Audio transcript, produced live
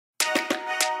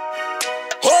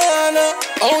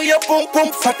Oh, your pum pum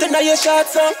fat in your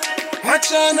shots up.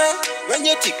 Machana, when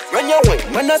you tick, when you wait,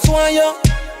 man, that's why you.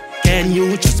 Can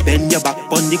you just bend your back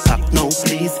on the cock now,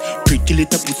 please? Pretty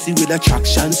little pussy with a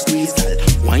traction squeeze, girl.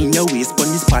 Wind your waist on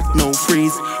the spot now,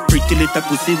 freeze. Pretty little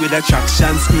pussy with a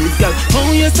traction squeeze, girl.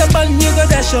 Oh, you're so bad, you go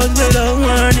dash out without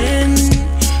warning.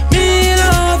 Me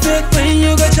love it when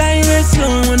you go gyrate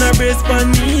slow when I brace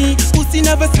on me. Pussy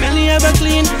never smelly, ever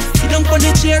clean. Sit down on the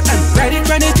chair and ride it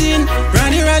in.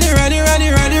 Ride it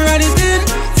in.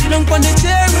 Sit down on the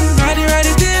chair and ride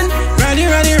it in. Ride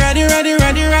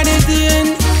it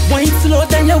in. Wine slow,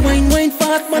 then you wine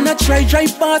fast. Man, I try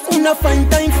drive fast, wanna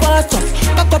find time fast. Just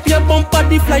pack up your bumper,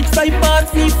 the flight fly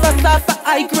past me fast after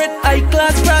high grade, high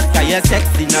class brass. Cause you're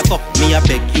sexy, now fuck me, I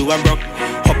beg you, I'm rock.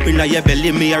 Hop in your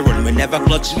belly, me a run, we never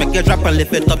clutch. Make you drop and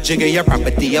lift it up, jigger your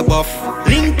property above.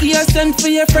 Link you send for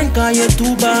your friend, cause you're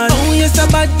too bad. Oh, you're so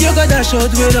bad, you got dash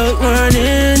out without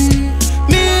warning.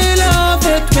 Me love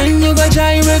it when you go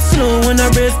gyrate slow when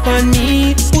I brace on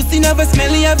me. Pussy never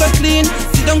smelly, ever clean.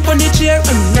 Sit down on the chair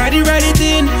and ride it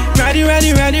in. Ride it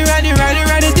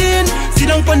in. Sit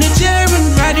down on the chair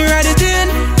and ride it in.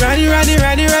 Ride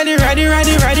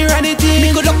it in.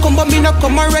 Me go look come but me not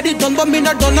come already done, but me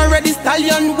not done already.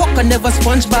 Stallion walk and never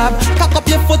SpongeBob. Pack up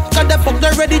your foot, cause the fuck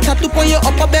already. Tattoo on your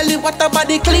upper belly, what a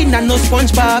body clean and no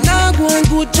SpongeBob. Nah, going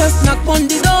good, just knock on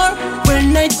the door.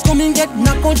 When nights coming, get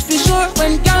knocked out for sure.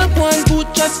 When girl going good,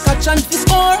 just catch and fi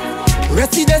score.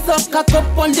 Resty this up, cock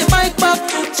up on the bike back.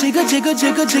 Jiggle,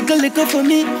 liquor for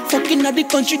me. Fucking at the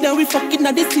country, then we fucking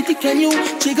at the city. Can you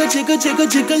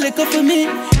jiggle, liquor for me?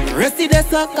 Resty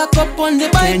this up, cock up on the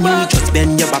bike back. Can you just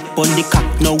bend your back on the cock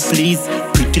now, please?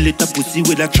 Pretty little pussy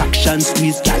with a traction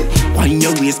squeeze, girl. Wind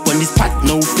your waist on the spot,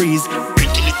 no freeze.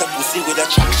 Pretty little pussy with a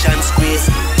traction squeeze.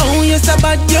 Oh, you're so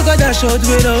bad, you got dash out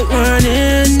without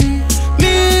warning.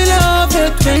 Me love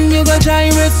it when you go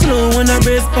gyrate slow when I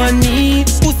brace on me.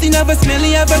 Pussy never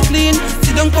smelly, ever clean.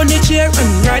 Sit down on the chair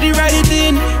and ride it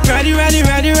in. Ride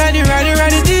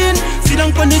it in. Sit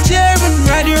down on the chair and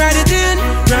ride it in.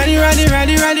 Ride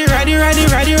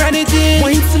it in.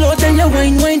 Wine slow, then you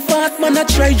wine fast. Man, I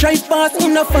try drive fast,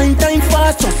 wanna find time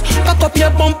fast. Just pack up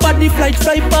your bumper, the flight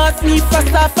fly past me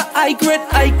fast after high grade,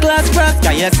 high class brass.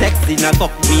 Cause you're sexy, now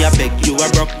fuck me, I beg you, I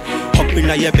broke. Hop in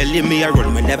your belly, me a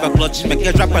run, we never clutch. Make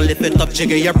you drop and lift it up,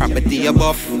 jigger your property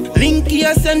above. Link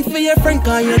you send for your friend,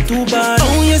 cause you're too bad.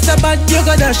 Oh, you're so bad, you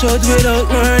got dash out without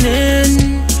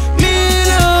warning. Me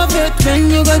love it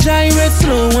when you go gyrate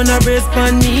slow when I brace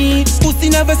on me. Pussy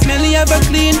never smelly, ever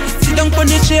clean. Sit down on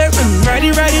the chair and ride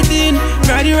it in.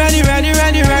 Ride it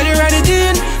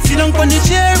in. Sit down on the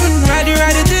chair and ride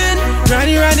it in. Ride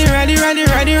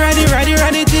it